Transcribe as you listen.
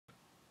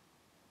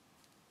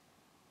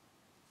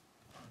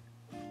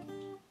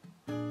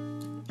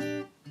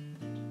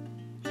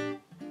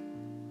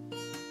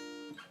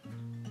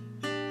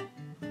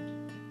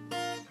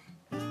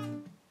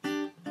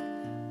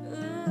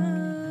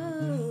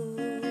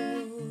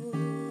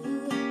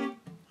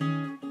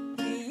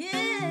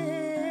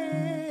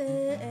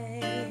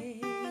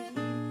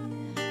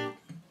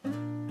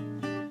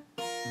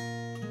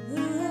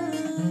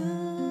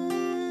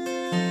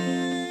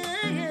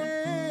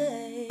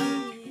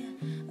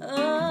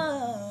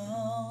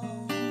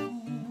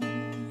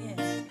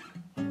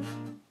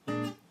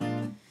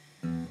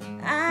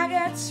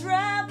got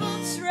trouble,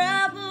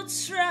 trouble,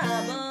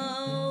 trouble,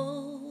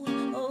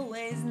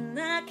 always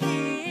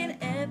knocking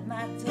at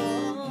my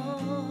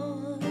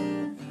door.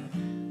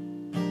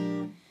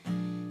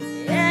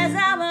 Yes,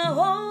 I'm a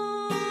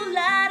whole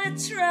lot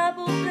of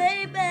trouble,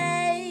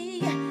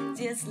 baby,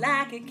 just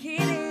like a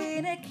kid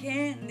in a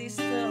candy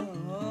store.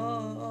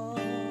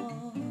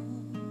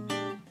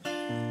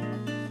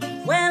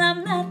 Well,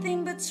 I'm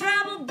nothing but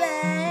trouble,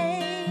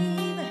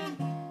 babe,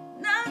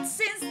 not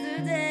since the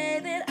day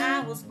that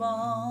I was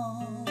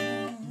born.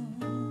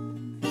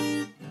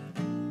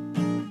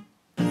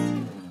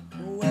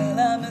 Well,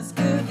 I'm as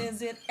good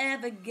as it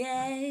ever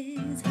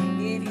gets.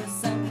 Give you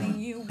something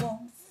you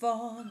won't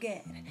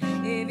forget.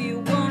 If you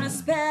wanna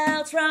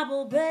spell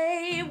trouble,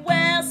 babe,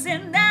 well,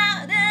 send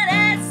out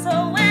an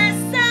SOS.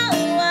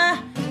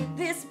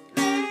 This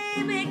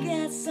baby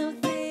got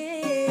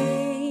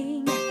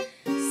something,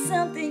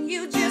 something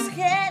you just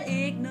can't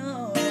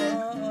ignore.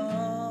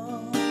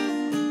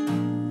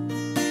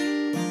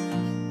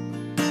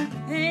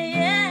 And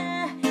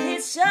yeah,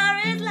 it sure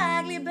is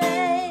likely,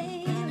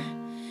 babe,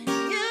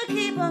 you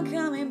keep on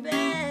coming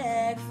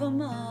back for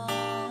more.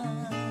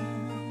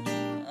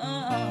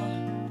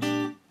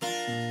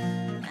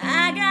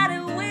 I got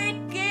a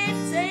wicked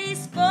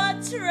taste for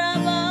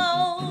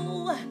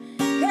trouble,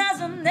 'cause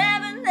I'm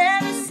never,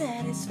 never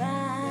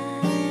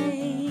satisfied.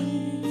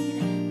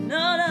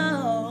 No, no.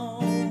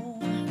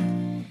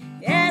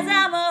 Yes,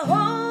 I'm a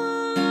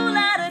whole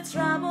lot of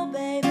trouble,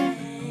 baby.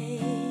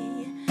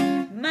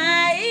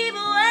 My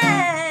evil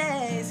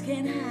ways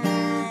can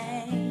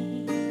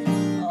hide.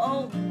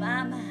 Oh,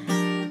 my, my.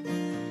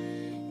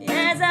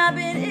 Yes, I've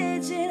been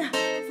itching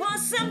for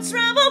some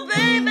trouble,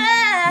 baby,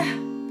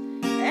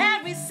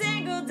 every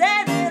single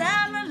day that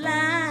I'm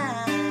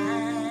alive.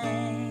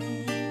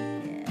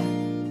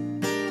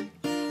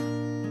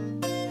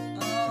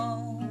 Oh,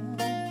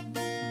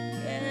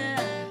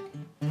 yeah.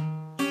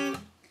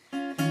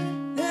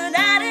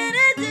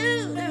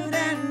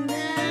 Do-da-da-da-do-do-da-da,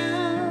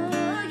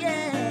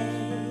 yeah.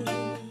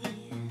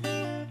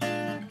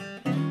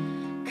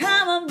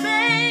 Come on,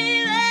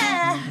 baby,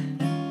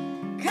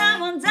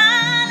 come on,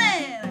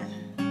 darling,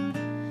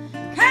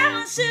 come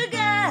on,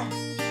 sugar,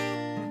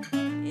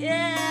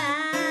 yeah.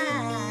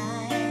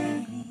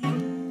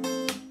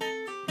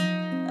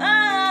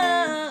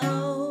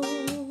 Oh,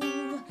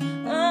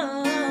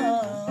 oh.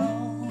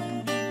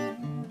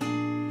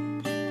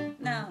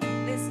 Now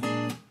listen.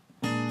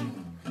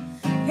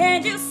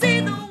 Can't you see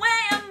the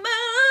way I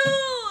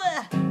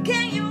move?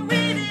 Can you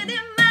read it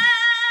in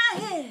my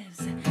hips?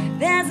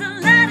 There's a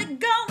lot of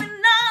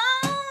going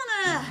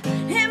on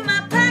in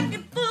my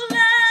pocket full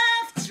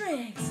of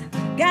tricks.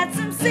 Got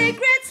some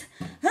secrets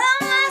on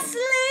my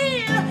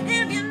sleeve,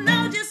 if you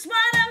know just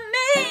what I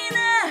mean.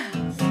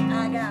 I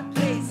got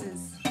places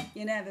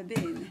you never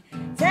been,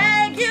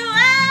 take you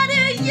out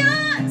of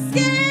your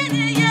skin,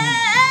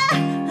 yeah.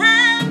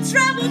 I'm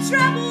trouble,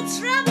 trouble,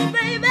 trouble,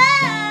 baby,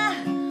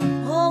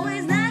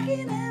 always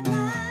knocking at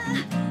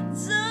my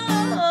door.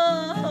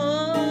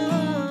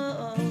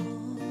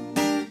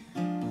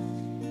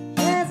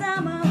 Yes,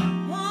 I'm a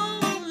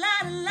whole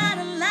lot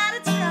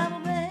of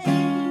trouble,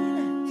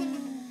 baby.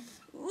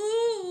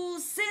 Ooh,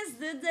 since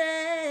the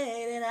day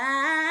that I